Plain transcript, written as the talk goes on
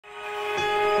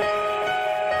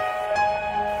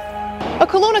A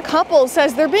Kelowna couple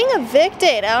says they're being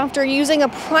evicted after using a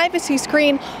privacy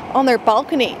screen on their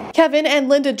balcony. Kevin and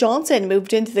Linda Johnson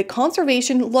moved into the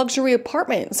conservation luxury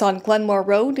apartments on Glenmore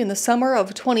Road in the summer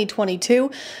of 2022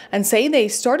 and say they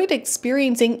started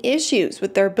experiencing issues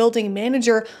with their building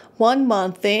manager 1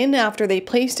 month in after they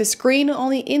placed a screen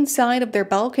on the inside of their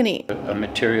balcony. A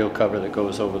material cover that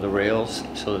goes over the rails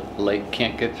so that light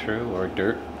can't get through, or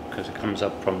dirt because it comes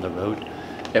up from the road.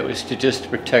 It was to just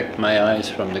protect my eyes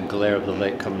from the glare of the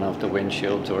light coming off the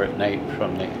windshields or at night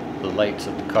from the lights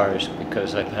of the cars,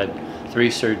 because I've had 3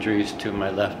 surgeries to my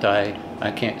left eye.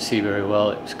 I can't see very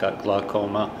well. It's got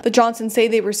glaucoma. The Johnsons say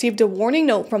they received a warning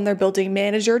note from their building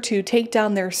manager to take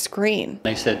down their screen.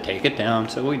 They said take it down,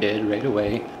 so we did right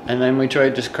away. And then we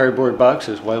tried just cardboard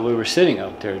boxes while we were sitting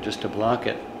out there just to block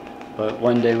it. But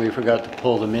one day we forgot to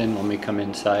pull them in when we come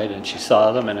inside, and she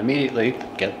saw them and immediately,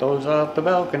 get those off the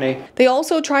balcony. They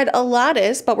also tried a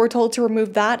lattice, but were told to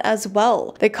remove that as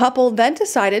well. The couple then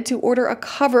decided to order a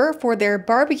cover for their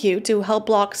barbecue to help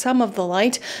block some of the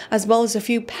light, as well as a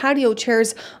few patio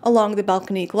chairs along the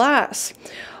balcony glass.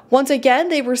 Once again,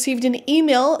 they received an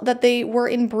email that they were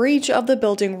in breach of the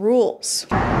building rules.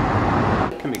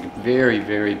 It can be very,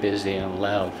 very busy and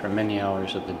loud for many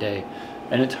hours of the day.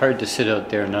 And it's hard to sit out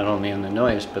there, not only in the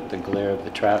noise, but the glare of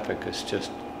the traffic is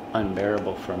just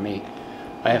unbearable for me.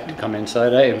 I have to come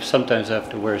inside. I sometimes have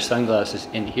to wear sunglasses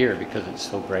in here because it's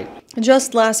so bright.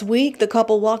 Just last week, the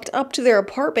couple walked up to their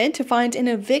apartment to find an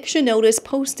eviction notice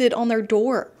posted on their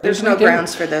door. There's no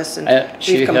grounds for this, and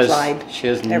we've complied. She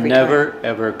has never,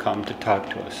 ever come to talk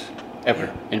to us.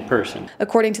 Ever, in person.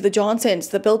 According to the Johnsons,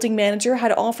 the building manager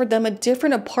had offered them a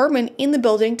different apartment in the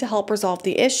building to help resolve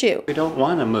the issue. We don't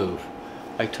want to move.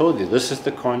 I told you, this is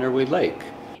the corner we like.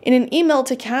 In an email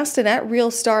to Castanet, Real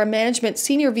Star Management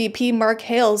Senior VP Mark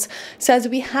Hales says,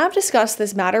 "We have discussed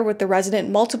this matter with the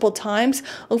resident multiple times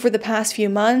over the past few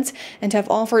months and have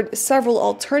offered several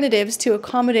alternatives to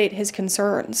accommodate his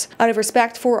concerns. Out of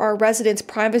respect for our residents'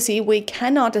 privacy, we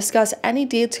cannot discuss any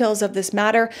details of this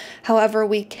matter. However,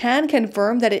 we can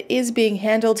confirm that it is being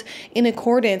handled in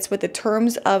accordance with the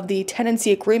terms of the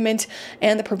tenancy agreement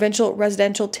and the Provincial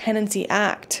Residential Tenancy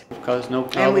Act." We've caused no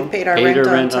problem. And we paid our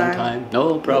rent on time.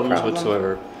 No problems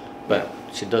whatsoever, but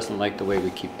she doesn't like the way we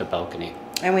keep the balcony.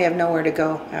 And we have nowhere to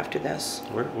go after this.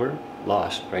 We're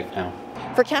lost right now.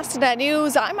 For Castanet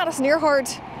News, I'm Madison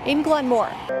Earhart in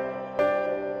Glenmore.